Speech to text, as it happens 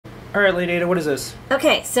All right, Lady Ada, what is this?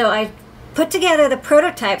 Okay, so I put together the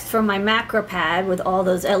prototypes for my Macropad with all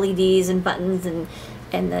those LEDs and buttons and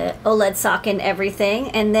the OLED socket and everything,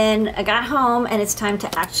 and then I got home and it's time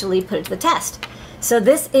to actually put it to the test. So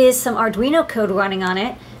this is some Arduino code running on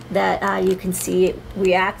it that you can see it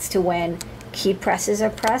reacts to when key presses are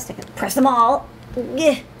pressed. I can press them all.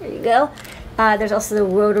 Yeah, there you go. There's also the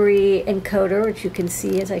rotary encoder, which you can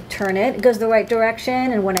see as I turn it. It goes the right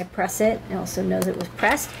direction, and when I press it, it also knows it was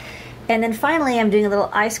pressed. And then finally, I'm doing a little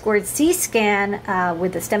I2C scan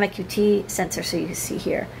with the Stemma QT sensor, so you can see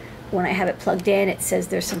here. When I have it plugged in, it says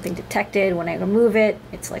there's something detected. When I remove it,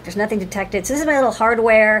 it's like there's nothing detected. So this is my little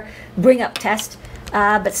hardware bring-up test.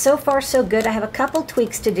 But so far, so good. I have a couple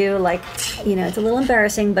tweaks to do, like, you know, it's a little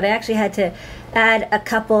embarrassing, but I actually had to add a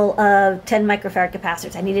couple of 10 microfarad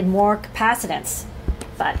capacitors. I needed more capacitance,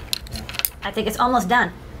 but I think it's almost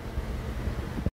done.